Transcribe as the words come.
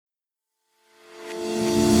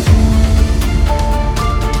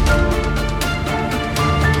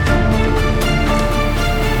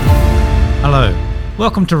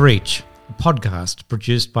Welcome to Reach, a podcast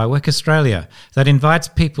produced by WEC Australia that invites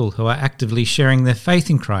people who are actively sharing their faith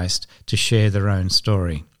in Christ to share their own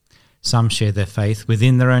story. Some share their faith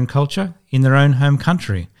within their own culture, in their own home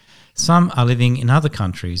country. Some are living in other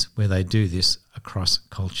countries where they do this across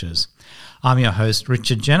cultures. I'm your host,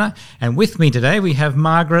 Richard Jenner, and with me today we have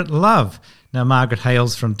Margaret Love. Now, Margaret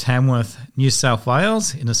hails from Tamworth, New South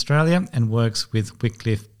Wales in Australia and works with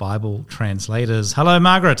Wycliffe Bible Translators. Hello,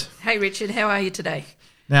 Margaret. Hey, Richard. How are you today?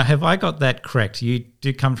 Now, have I got that correct? You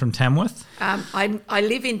do come from Tamworth? I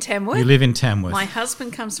live in Tamworth. You live in Tamworth. My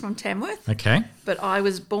husband comes from Tamworth. Okay. But I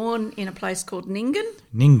was born in a place called Nyngan.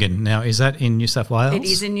 Nyngan. Now, is that in New South Wales? It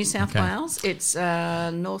is in New South Wales. It's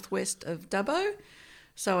northwest of Dubbo.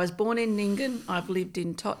 So I was born in Nyngan. I've lived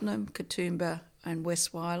in Tottenham, Katoomba and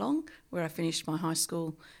West Wyalong, where I finished my high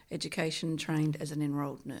school education, trained as an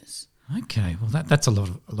enrolled nurse. Okay, well that's a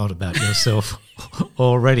lot about yourself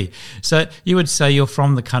already. So you would say you're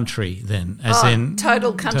from the country then, as in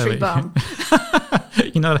total country bum.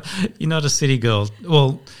 You're not a city girl.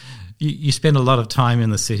 Well, you spend a lot of time in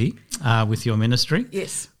the city with your ministry.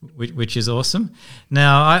 Yes, which is awesome.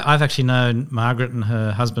 Now I've actually known Margaret and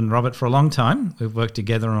her husband Robert for a long time. We've worked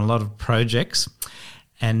together on a lot of projects,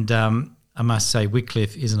 and I must say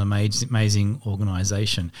Wycliffe is an amazing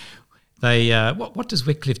organisation. They what does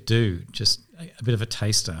Wycliffe do? Just a bit of a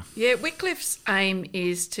taster. Yeah, Wycliffe's aim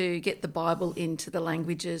is to get the Bible into the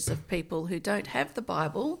languages of people who don't have the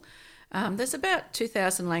Bible. There's about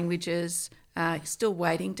 2,000 languages still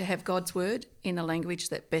waiting to have God's word in a language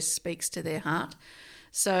that best speaks to their heart.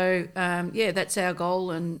 So, that's our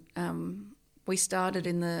goal. And we started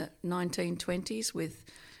in the 1920s with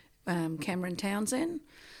Cameron Townsend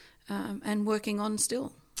and working on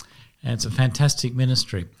still. And it's a fantastic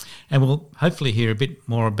ministry. And we'll hopefully hear a bit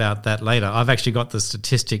more about that later. I've actually got the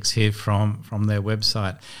statistics here from their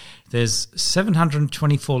website. There's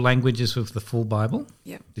 724 languages with the full Bible.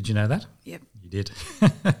 Yep. Did you know that? Yep. You did.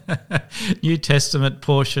 New Testament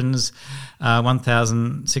portions,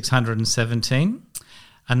 1,617.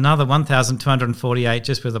 Another 1,248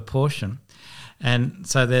 just with a portion. And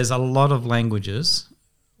so there's a lot of languages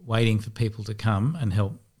waiting for people to come and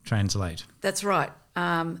help translate. That's right.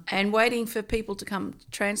 And waiting for people to come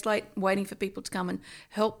translate, waiting for people to come and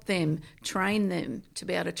help them, train them to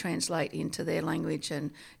be able to translate into their language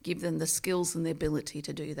and give them the skills and the ability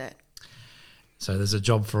to do that. So there's a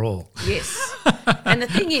job for all. Yes. And the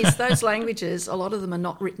thing is, those languages, a lot of them are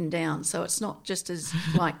not written down. So it's not just as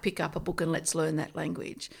like pick up a book and let's learn that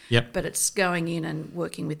language. Yep. But it's going in and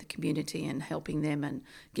working with the community and helping them and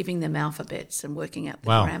giving them alphabets and working out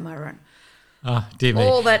the grammar and dear me.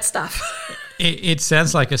 All that stuff. It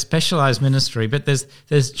sounds like a specialised ministry, but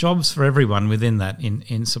there's jobs for everyone within that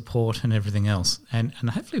in support and everything else. And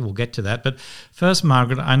hopefully we'll get to that. But first,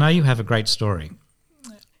 Margaret, I know you have a great story.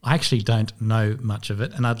 I actually don't know much of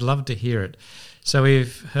it, and I'd love to hear it. So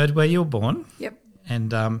we've heard where you were born. Yep.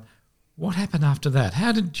 And what happened after that?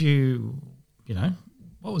 How did you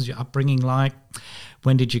what was your upbringing like?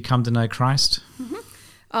 When did you come to know Christ? Mm-hmm.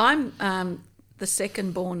 I'm the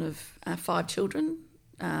second born of 5 children,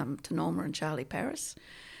 to Norma and Charlie Paris.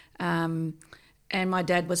 And my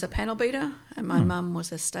dad was a panel beater and my mum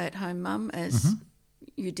was a stay-at-home mum, as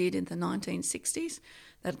you did in the 1960s.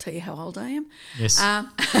 That'll tell you how old I am. Yes.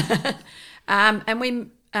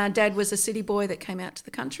 And Dad was a city boy that came out to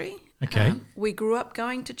the country. Okay. We grew up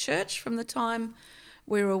going to church from the time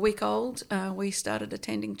we were a week old. We started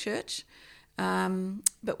attending church.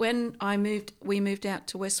 But when we moved out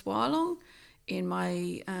to West Wyalong in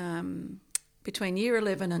my between year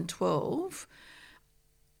 11 and 12,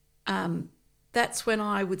 that's when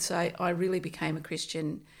I would say I really became a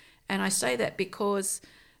Christian. And I say that because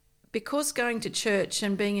going to church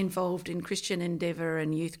and being involved in Christian endeavour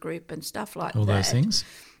and youth group and stuff like all that, those things,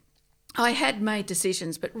 I had made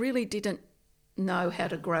decisions but really didn't know how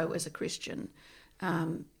to grow as a Christian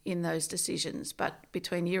in those decisions. But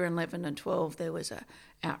between year 11 and 12 there was a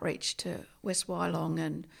outreach to West Wyalong,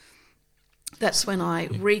 and that's when I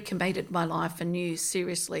recommitted my life and knew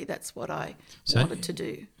seriously that's what I wanted to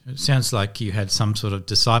do. It sounds like you had some sort of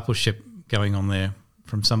discipleship going on there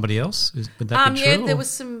from somebody else. Would that be true? Yeah, there was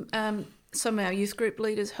some of our youth group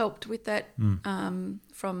leaders helped with that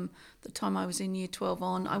from the time I was in year 12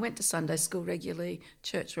 on. I went to Sunday school regularly,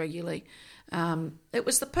 church regularly. It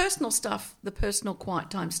was the personal stuff, the personal quiet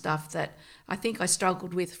time stuff that I think I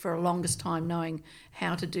struggled with for a longest time, knowing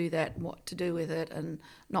how to do that, what to do with it, and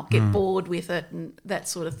not get bored with it and that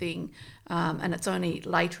sort of thing. And it's only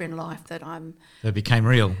later in life that That became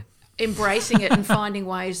real. embracing it and finding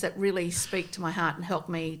ways that really speak to my heart and help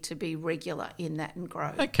me to be regular in that and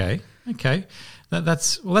grow. Okay.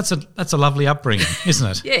 That's a lovely upbringing,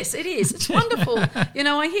 isn't it? Yes, it is. It's wonderful.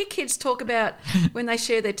 I hear kids talk about when they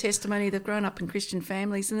share their testimony, they've grown up in Christian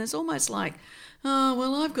families, and it's almost like, oh,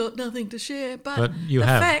 well, I've got nothing to share. But the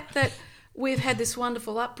fact that we've had this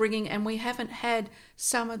wonderful upbringing and we haven't had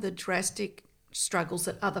some of the drastic struggles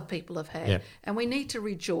that other people have had. Yep. And we need to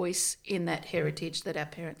rejoice in that heritage that our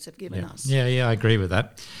parents have given us. Yeah, I agree with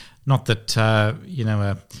that. Not that,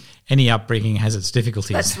 any upbringing has its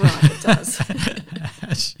difficulties. That's right, it does.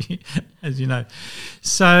 as you know.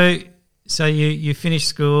 So you finished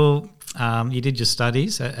school, you did your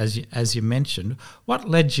studies, as you mentioned. What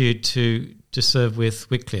led you to serve with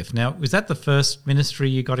Wycliffe? Now, was that the first ministry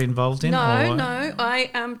you got involved in? No.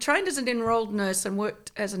 I trained as an enrolled nurse and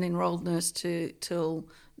worked as an enrolled nurse till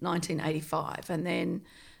 1985. And then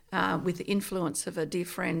with the influence of a dear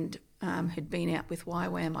friend who'd been out with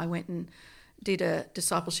YWAM, I went and did a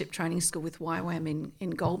discipleship training school with YWAM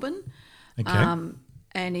in Goulburn, and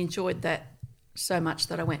enjoyed that so much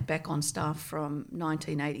that I went back on staff from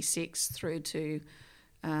 1986 through to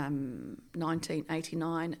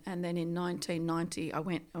 1989, and then in 1990 I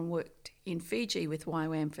went and worked in Fiji with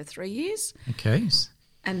YWAM for 3 years. Okay.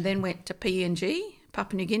 And then went to PNG,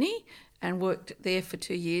 Papua New Guinea, and worked there for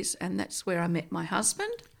 2 years, and that's where I met my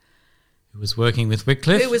husband. Who was working with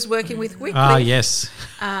Wycliffe? Who was working with Wycliffe. Ah, yes.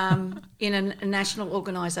 In a national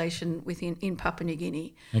organisation in Papua New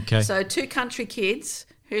Guinea. Okay. So 2 country kids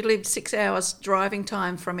who lived 6 hours driving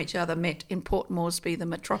time from each other met in Port Moresby, the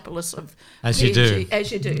metropolis of As PNG. you do.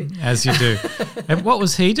 As you do. And what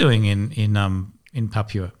was he doing in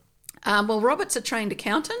Papua? Well, Robert's a trained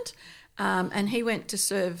accountant, and he went to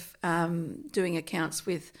serve doing accounts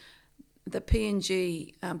with the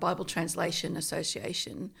PNG Bible Translation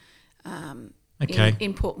Association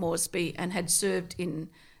in Port Moresby, and had served in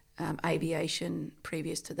aviation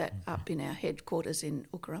previous to that up in our headquarters in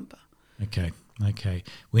Ukarumpa. Okay.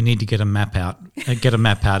 We need to get a map out.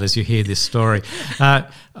 As you hear this story.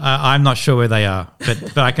 I'm not sure where they are,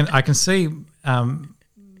 but I can see. Do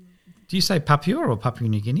you say Papua or Papua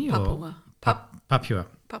New Guinea? Papua. Papua.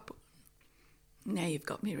 Papua. Now you've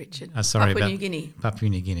got me, Richard. Sorry Papua about New Guinea. Papua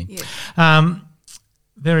New Guinea. Yeah.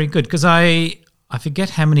 Very good, because I forget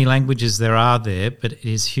how many languages there are there, but it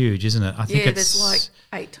is huge, isn't it? I think there's like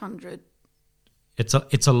 800. It's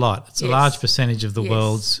a lot. It's a large percentage of the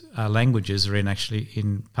world's languages are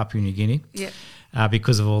in Papua New Guinea. Yeah.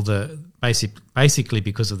 Because of all the basically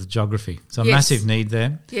because of the geography. So a massive need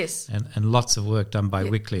there. Yes. And lots of work done by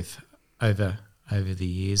Wycliffe over the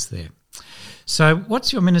years there. So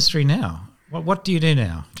what's your ministry now? What do you do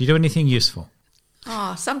now? Do you do anything useful?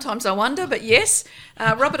 Oh, sometimes I wonder, but yes.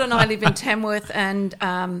 Robert and I live in Tamworth and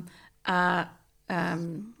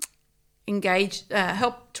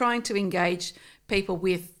trying to engage people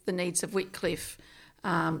with the needs of Wycliffe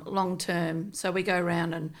long term. So we go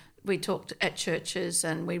around and we talk at churches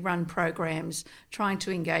and we run programs trying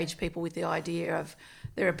to engage people with the idea of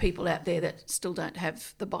there are people out there that still don't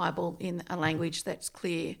have the Bible in a language that's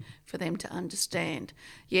clear for them to understand.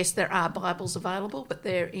 Yes, there are Bibles available, but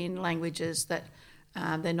they're in languages that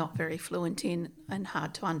they're not very fluent in and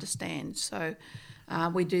hard to understand. So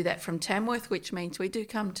we do that from Tamworth, which means we do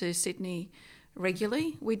come to Sydney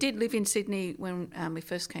regularly. We did live in Sydney when we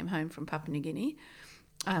first came home from Papua New Guinea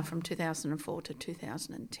from 2004 to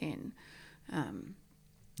 2010.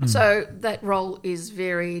 So that role is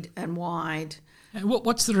varied and wide.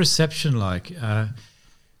 What's the reception like?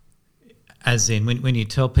 As in, when you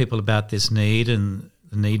tell people about this need and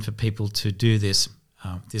the need for people to do this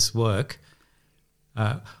work,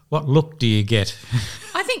 what look do you get?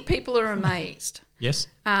 I think people are amazed. Yes.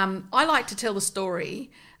 I like to tell the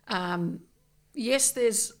story. Yes,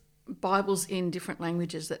 there's Bibles in different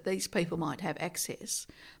languages that these people might have access,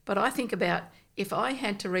 but I think about if I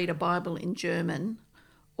had to read a Bible in German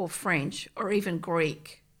or French or even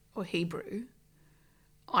Greek or Hebrew,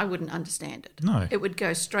 I wouldn't understand it. No. It would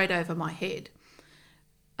go straight over my head.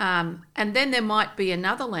 And then there might be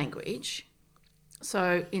another language.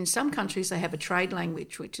 So in some countries they have a trade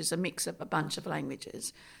language, which is a mix of a bunch of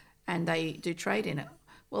languages, and they do trade in it.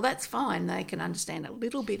 Well, that's fine. They can understand a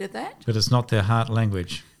little bit of that. But it's not their heart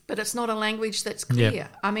language. But it's not a language that's clear.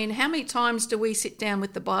 Yep. I mean, how many times do we sit down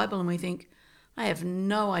with the Bible and we think, I have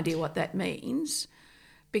no idea what that means,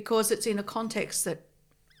 because it's in a context that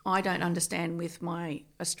I don't understand with my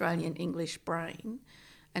Australian English brain.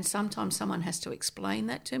 And sometimes someone has to explain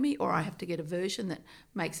that to me, or I have to get a version that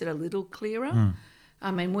makes it a little clearer.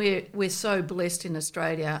 I mean, we're so blessed in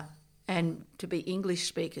Australia, and to be English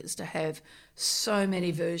speakers to have so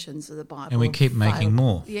many versions of the Bible. And we keep making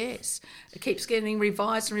more. Yes. It keeps getting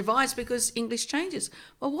revised and revised because English changes.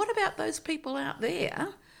 Well, what about those people out there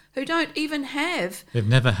who don't even have They've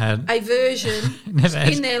never had a version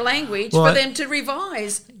in their language for them to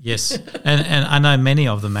revise? Yes. and I know many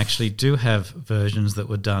of them actually do have versions that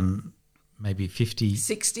were done maybe 50,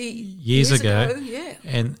 60 years ago. Yeah.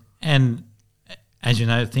 And as you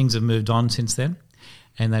know, things have moved on since then,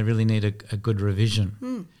 and they really need a good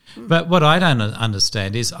revision. But what I don't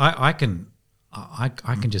understand is I can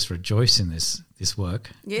just rejoice in this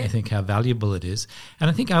work. Yeah. I think how valuable it is. And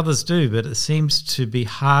I think others do, but it seems to be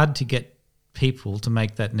hard to get people to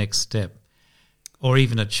make that next step, or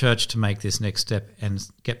even a church to make this next step and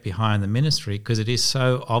get behind the ministry, because it is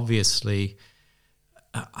so obviously,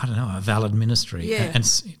 a valid ministry. Yeah. And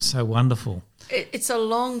it's so wonderful. It's a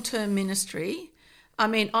long-term ministry. I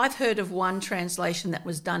mean, I've heard of one translation that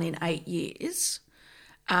was done in 8 years,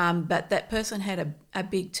 but that person had a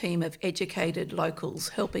big team of educated locals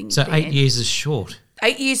helping. So 8 years is short.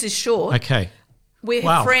 8 years is short. Okay. We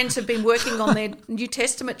have friends who've been working on their New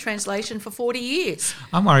Testament translation for 40 years.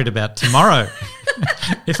 I'm worried about tomorrow,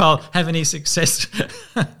 if I'll have any success.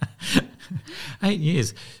 8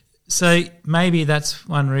 years. So maybe that's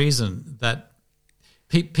one reason that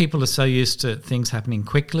people are so used to things happening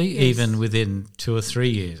quickly, Yes. even within 2 or 3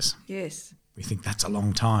 years. Yes. We think that's a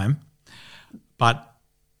long time. But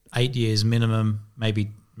 8 years minimum,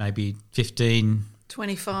 maybe 15.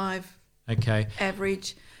 25 Okay.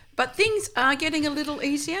 average. But things are getting a little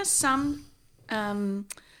easier. Some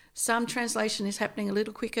translation is happening a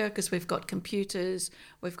little quicker because we've got computers,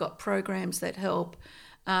 we've got programs that help.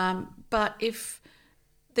 But if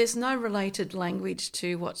there's no related language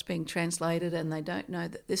to what's being translated and they don't know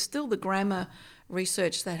that, there's still the grammar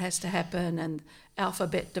research that has to happen and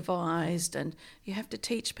alphabet devised, and you have to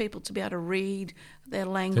teach people to be able to read their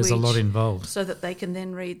language. There's a lot involved. So that they can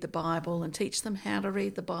then read the Bible and teach them how to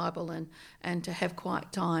read the Bible and to have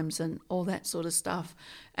quiet times and all that sort of stuff.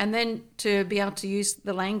 And then to be able to use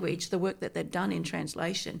the language, the work that they've done in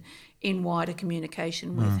translation, in wider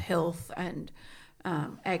communication with health and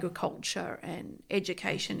agriculture and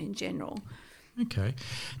education in general. Okay.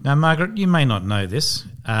 Now, Margaret, you may not know this.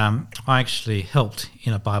 I actually helped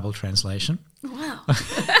in a Bible translation. Wow.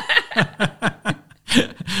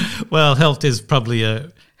 Well, helped is probably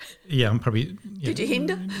Did you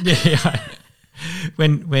hinder? Yeah.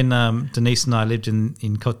 When Denise and I lived in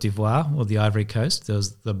Côte d'Ivoire, or the Ivory Coast, there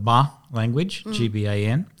was the Ba language,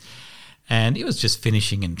 Gban, and it was just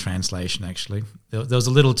finishing in translation, actually. There was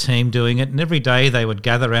a little team doing it, and every day they would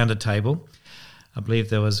gather around a table. I believe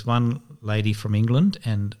there was one lady from England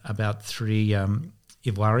and about 3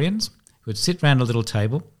 Ivoirians who would sit around a little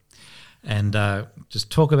table and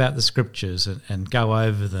just talk about the scriptures and go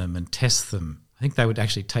over them and test them. I think they would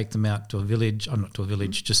actually take them out to a village, or not to a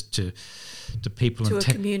village, just to people. To a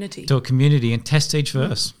community. To a community and test each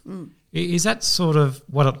verse. Is that sort of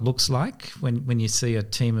what it looks like when you see a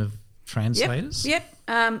team of translators? Yep.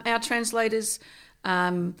 Our translators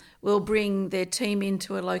will bring their team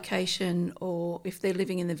into a location, or if they're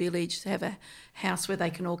living in the village, have a house where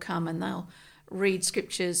they can all come and they'll read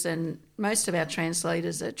scriptures. And most of our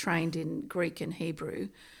translators are trained in Greek and Hebrew,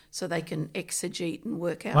 so they can exegete and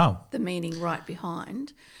work out the meaning right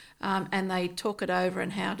behind. And they talk it over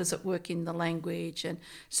and how does it work in the language. And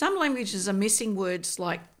some languages are missing words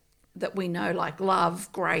like that we know, like love,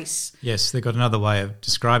 grace. Yes, they've got another way of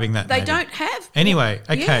describing that. They maybe. don't have. Anyway,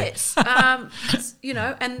 okay. Yes.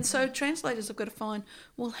 And so translators have got to find,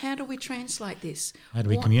 well, how do we translate this? How do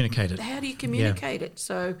we communicate it? How do you communicate it?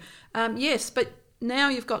 So, yes, but now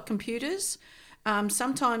you've got computers.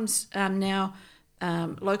 Sometimes now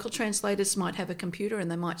local translators might have a computer and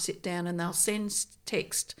they might sit down and they'll send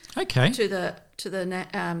text to the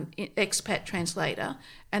expat translator,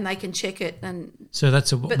 and they can check it. And so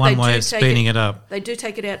that's one way of speeding it up. They do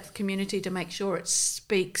take it out to the community to make sure it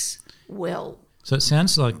speaks well. So it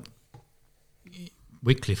sounds like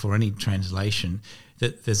Wycliffe, or any translation,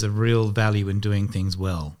 that there's a real value in doing things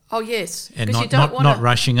well. Oh yes, and not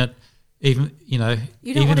rushing it. Even you don't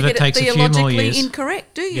even want if to it get takes it a few more theologically years.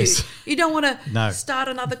 incorrect, do you? Yes. You don't want to No. start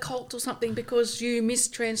another cult or something because you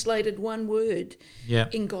mistranslated one word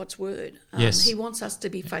in God's word. Yes. He wants us to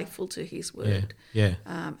be faithful to His word. Yeah.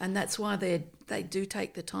 And that's why they do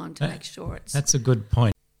take the time to make sure it's. That's a good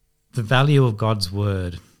point. The value of God's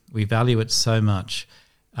word, we value it so much.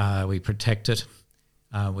 We protect it.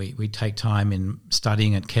 We take time in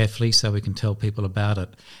studying it carefully so we can tell people about it,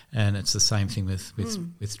 and it's the same thing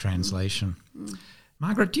with translation.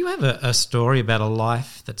 Margaret, do you have a story about a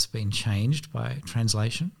life that's been changed by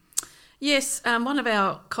translation? Yes, one of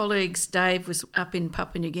our colleagues, Dave, was up in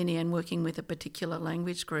Papua New Guinea and working with a particular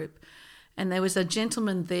language group. And there was a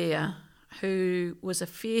gentleman there who was a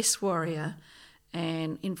fierce warrior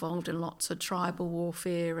and involved in lots of tribal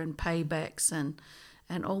warfare and paybacks and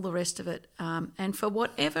all the rest of it. And for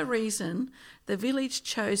whatever reason, the village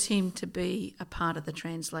chose him to be a part of the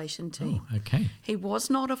translation team. Oh, okay. He was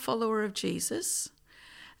not a follower of Jesus,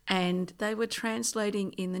 and they were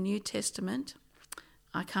translating in the New Testament.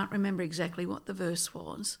 I can't remember exactly what the verse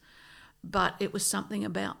was, but it was something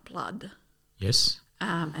about blood. Yes.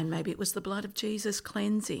 And maybe it was the blood of Jesus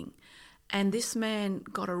cleansing. And this man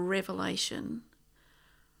got a revelation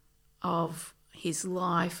of his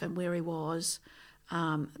life and where he was,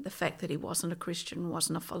 the fact that he wasn't a Christian,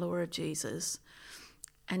 wasn't a follower of Jesus.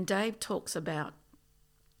 And Dave talks about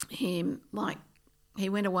him like he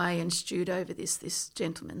went away and stewed over this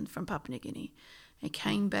gentleman from Papua New Guinea. He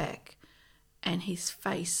came back and his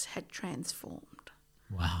face had transformed.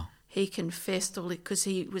 Wow. He confessed all it because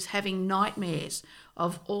he was having nightmares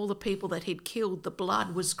of all the people that he'd killed. The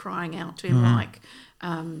blood was crying out to him like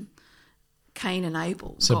Cain and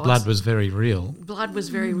Abel. So blood was very real. Blood was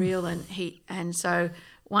very real, and so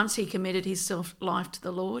once he committed his life to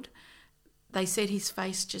the Lord, they said his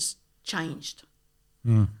face just changed.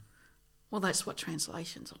 Mm. Well, that's what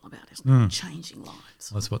translation's all about, isn't it? Changing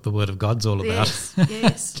lives. Well, that's what the Word of God's all about.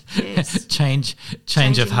 Yes. change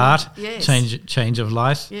Changing of heart, yes. change of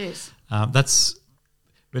life. Yes.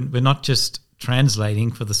 We're not just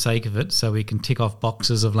translating for the sake of it so we can tick off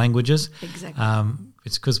boxes of languages. Exactly.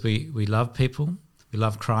 It's because we love people, we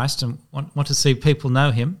love Christ and want to see people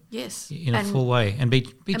know him in a full way and be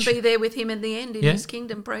there with him in the end in his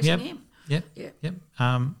kingdom, praising him. Yep.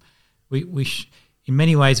 In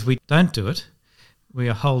many ways, we don't do it. We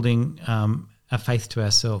are holding our faith to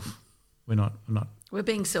ourselves. We're not. We're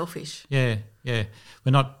being selfish. Yeah. We're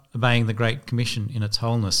not obeying the Great Commission in its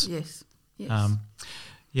wholeness. Yes.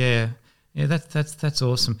 That's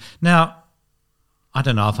awesome. Now, I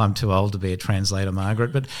don't know if I'm too old to be a translator,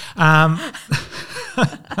 Margaret, but another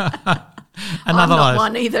I'm not life.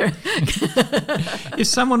 one either. If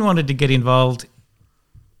someone wanted to get involved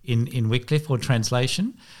in Wycliffe or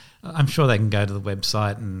translation, I'm sure they can go to the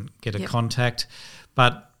website and get a contact.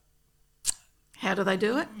 But how do they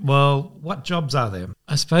do it? Well, what jobs are there?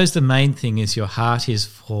 I suppose the main thing is your heart is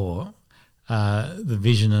for the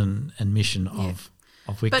vision and mission of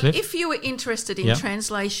Wycliffe. But if you were interested in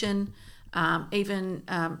translation, even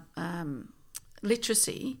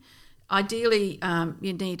literacy, ideally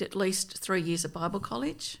you need at least 3 years of Bible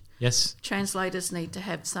college. Yes. Translators need to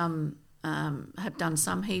have have done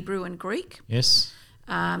some Hebrew and Greek. Yes.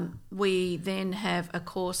 We then have a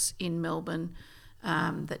course in Melbourne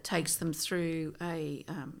that takes them through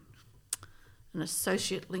an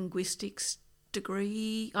associate linguistics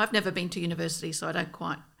degree. I've never been to university, so I don't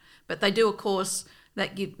quite. But they do a course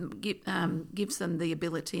that gives them the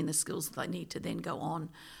ability and the skills that they need to then go on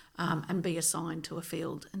and be assigned to a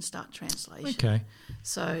field and start translation. Okay.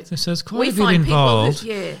 So it's quite a bit involved.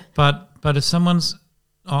 But if someone's,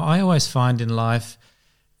 I always find in life,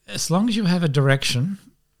 as long as you have a direction,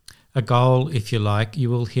 a goal, if you like, you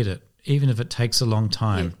will hit it, even if it takes a long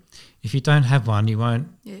time. Yeah. If you don't have one, you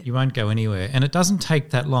won't go anywhere. And it doesn't take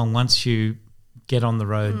that long once you get on the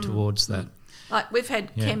road towards that. Like we've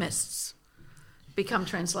had chemists become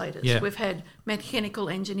translators. Yeah. We've had mechanical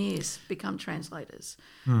engineers become translators.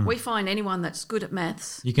 We find anyone that's good at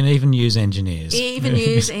maths. You can even use engineers.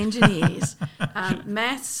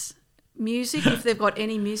 Maths, music, if they've got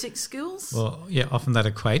any music skills. Well, yeah, often that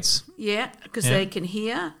equates. Yeah, because they can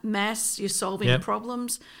hear. Maths, you're solving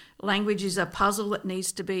problems. Language is a puzzle that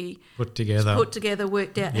needs to be put together,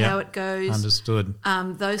 worked out how it goes. Understood.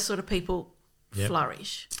 Those sort of people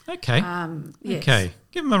flourish. Okay. Yes. Okay.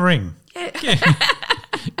 Give them a ring. Yeah.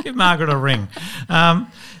 Give Margaret a ring.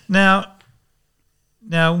 Now,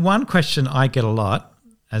 one question I get a lot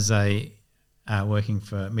as a working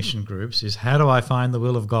for mission groups is, how do I find the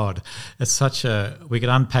will of God? It's we could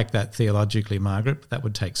unpack that theologically, Margaret, but that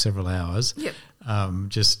would take several hours. Yep.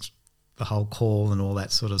 Just the whole call and all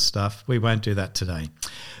that sort of stuff. We won't do that today.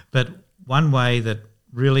 But one way that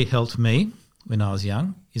really helped me when I was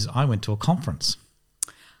young is I went to a conference.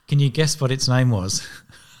 Can you guess what its name was?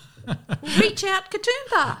 Reach Out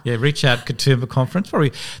Katoomba. Yeah, Reach Out Katoomba Conference,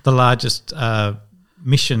 probably the largest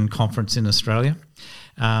mission conference in Australia.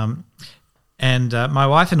 And my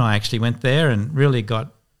wife and I actually went there and really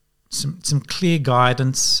got some clear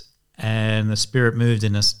guidance, and the Spirit moved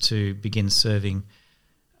in us to begin serving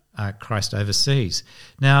Christ overseas.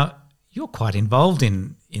 Now, you're quite involved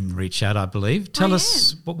in Reach Out, I believe. Tell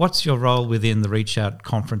us, what's your role within the Reach Out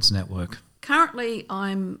Conference Network? Currently,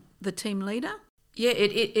 I'm the team leader. Yeah,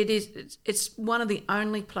 it is. It's one of the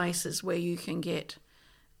only places where you can get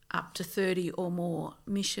up to 30 or more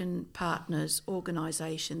mission partners,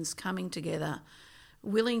 organisations coming together,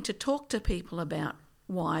 willing to talk to people about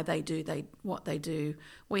why they do what they do.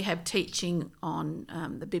 We have teaching on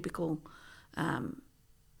the biblical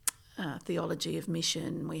theology of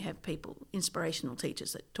mission. We have inspirational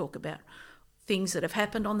teachers that talk about things that have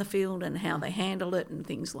happened on the field and how they handle it and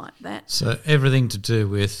things like that. So everything to do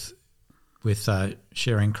with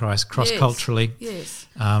sharing Christ cross-culturally, yes.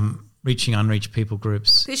 Reaching unreached people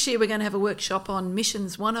groups. This year we're going to have a workshop on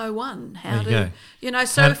Missions 101. How to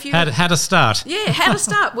start. Yeah, how to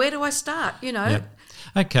start. Where do I start? Yep.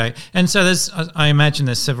 Okay, and so I imagine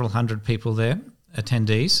there's several hundred people there,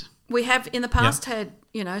 attendees. We have in the past had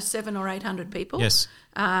 700 or 800 people. Yes.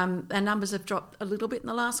 Our numbers have dropped a little bit in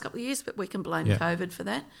the last couple of years, but we can blame COVID for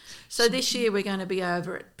that. So this year we're going to be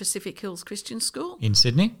over at Pacific Hills Christian School. In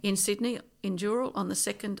Sydney? In Sydney, in Dural, on the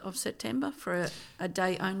 2nd of September for a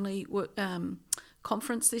day-only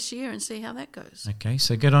conference this year and see how that goes. Okay,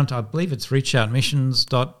 so get on to, I believe it's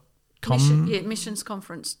reachoutmissions.com. Missions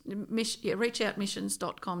conference.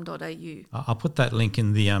 reachoutmissions.com.au. I'll put that link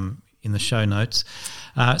in the show notes.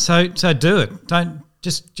 So do it. Don't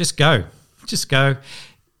just go. Just go.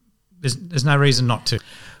 There's no reason not to.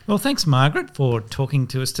 Well, thanks, Margaret, for talking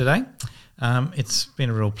to us today. It's been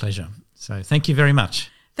a real pleasure. So thank you very much.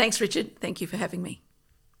 Thanks, Richard. Thank you for having me.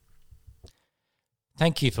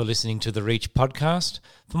 Thank you for listening to the Reach podcast.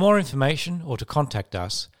 For more information or to contact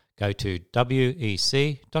us, go to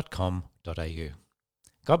wec.com.au.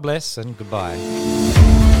 God bless and goodbye.